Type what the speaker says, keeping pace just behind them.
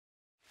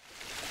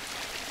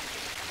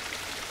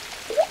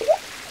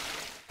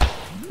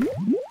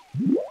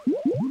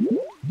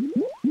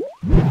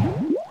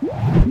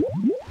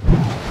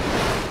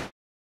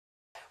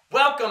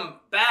Welcome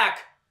back.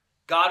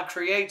 God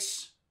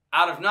creates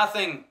out of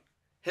nothing.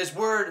 His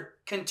word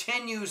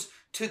continues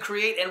to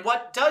create. And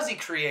what does he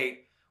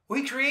create?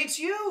 Well, he creates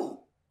you.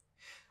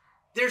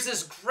 There's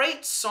this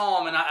great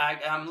psalm, and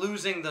I'm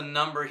losing the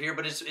number here,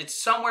 but it's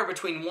somewhere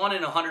between 1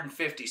 and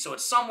 150, so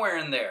it's somewhere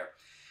in there.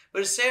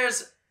 But it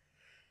says,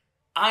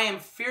 I am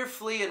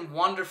fearfully and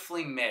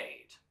wonderfully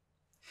made.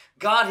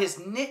 God has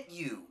knit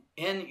you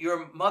in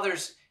your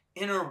mother's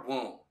inner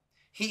womb.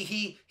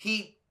 He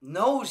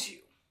knows you.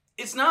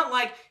 It's not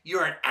like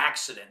you're an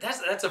accident.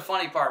 That's a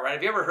funny part, right?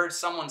 Have you ever heard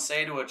someone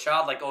say to a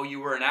child, like, oh, you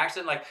were an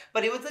accident? Like,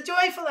 but it was a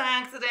joyful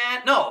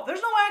accident. No,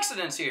 there's no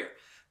accidents here.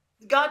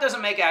 God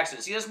doesn't make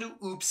accidents. He doesn't do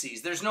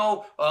oopsies. There's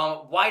no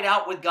white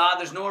out with God.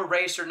 There's no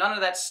eraser. None of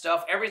that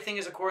stuff. Everything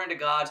is according to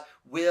God's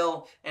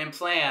will and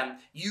plan.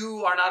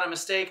 You are not a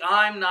mistake.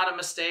 I'm not a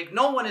mistake.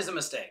 No one is a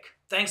mistake.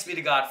 Thanks be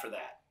to God for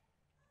that.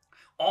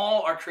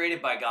 All are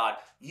created by God.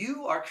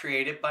 You are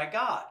created by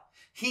God.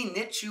 He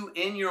knit you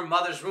in your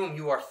mother's womb.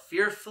 You are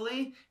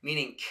fearfully,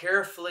 meaning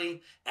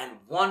carefully and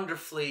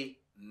wonderfully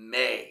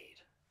made.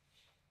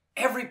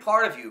 Every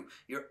part of you,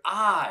 your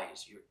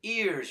eyes, your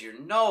ears, your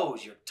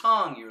nose, your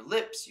tongue, your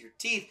lips, your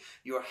teeth,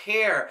 your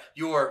hair,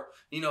 you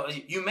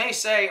may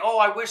say, oh,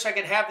 I wish I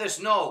could have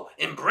this. No,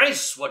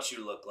 embrace what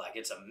you look like.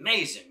 It's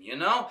amazing,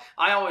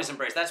 I always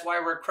embrace. That's why I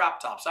wear crop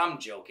tops. I'm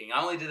joking.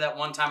 I only did that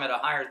one time at a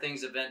Higher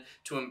Things event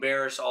to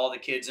embarrass all the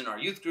kids in our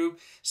youth group.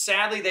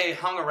 Sadly, they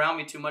hung around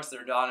me too much.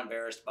 They're not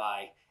embarrassed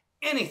by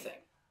anything.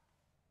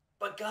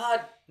 But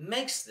God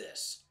makes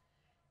this,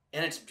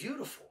 and it's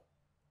beautiful.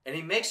 And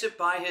he makes it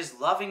by his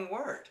loving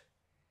word.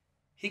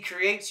 He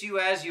creates you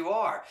as you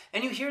are.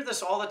 And you hear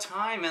this all the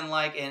time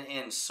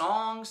in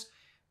songs.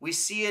 We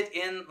see it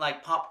in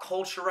like pop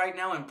culture right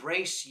now.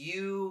 Embrace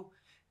you.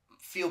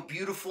 Feel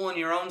beautiful in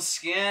your own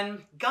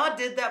skin. God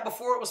did that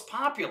before it was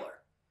popular.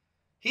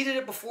 He did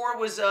it before it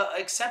was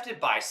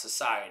accepted by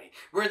society,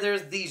 where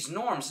there's these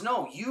norms.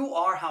 No, you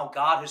are how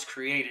God has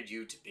created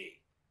you to be.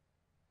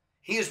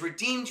 He has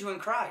redeemed you in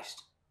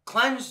Christ,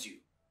 cleansed you,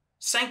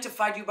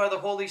 sanctified you by the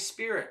Holy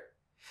Spirit.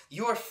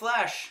 Your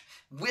flesh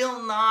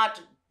will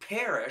not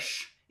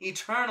perish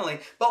eternally,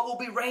 but will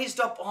be raised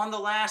up on the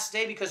last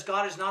day, because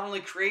God has not only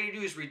created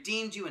you, he's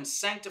redeemed you and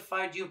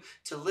sanctified you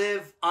to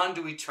live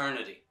unto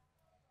eternity.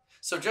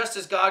 So just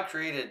as God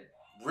created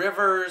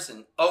rivers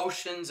and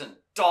oceans and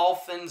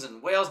dolphins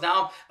and whales,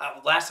 now,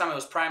 last time it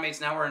was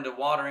primates, now we're into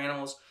water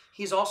animals,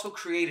 he's also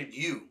created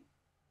you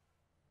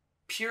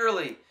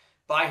purely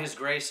by his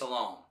grace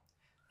alone,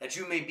 that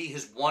you may be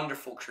his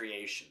wonderful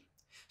creation.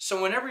 So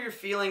whenever you're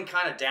feeling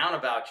kind of down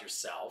about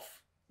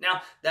yourself,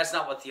 now that's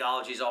not what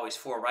theology is always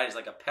for, right? It's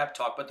like a pep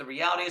talk. But the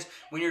reality is,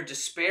 when you're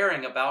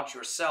despairing about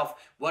yourself,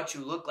 what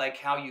you look like,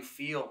 how you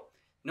feel,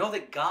 know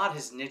that God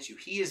has knit you.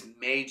 He has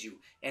made you,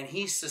 and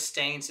he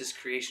sustains his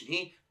creation.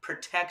 He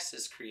protects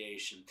his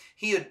creation.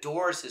 He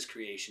adores his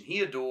creation.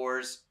 He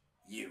adores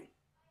you.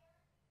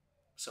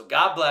 So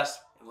God bless,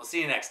 and we'll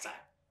see you next time.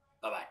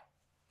 Bye-bye.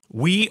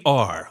 We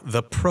are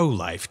the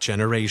pro-life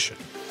generation.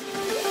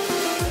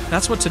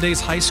 That's what today's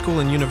high school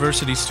and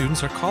university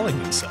students are calling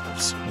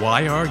themselves.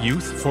 Why are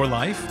Youth for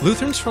Life?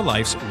 Lutherans for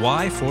Life's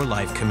Why for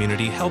Life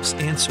community helps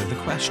answer the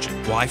question.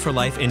 Why for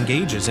Life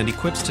engages and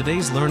equips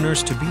today's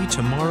learners to be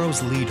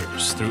tomorrow's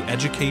leaders through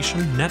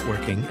education,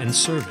 networking, and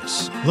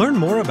service. Learn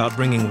more about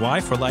bringing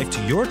Why for Life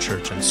to your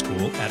church and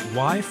school at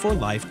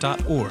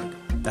whyforlife.org.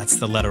 That's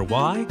the letter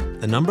Y,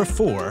 the number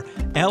 4,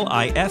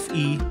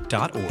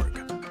 life.org.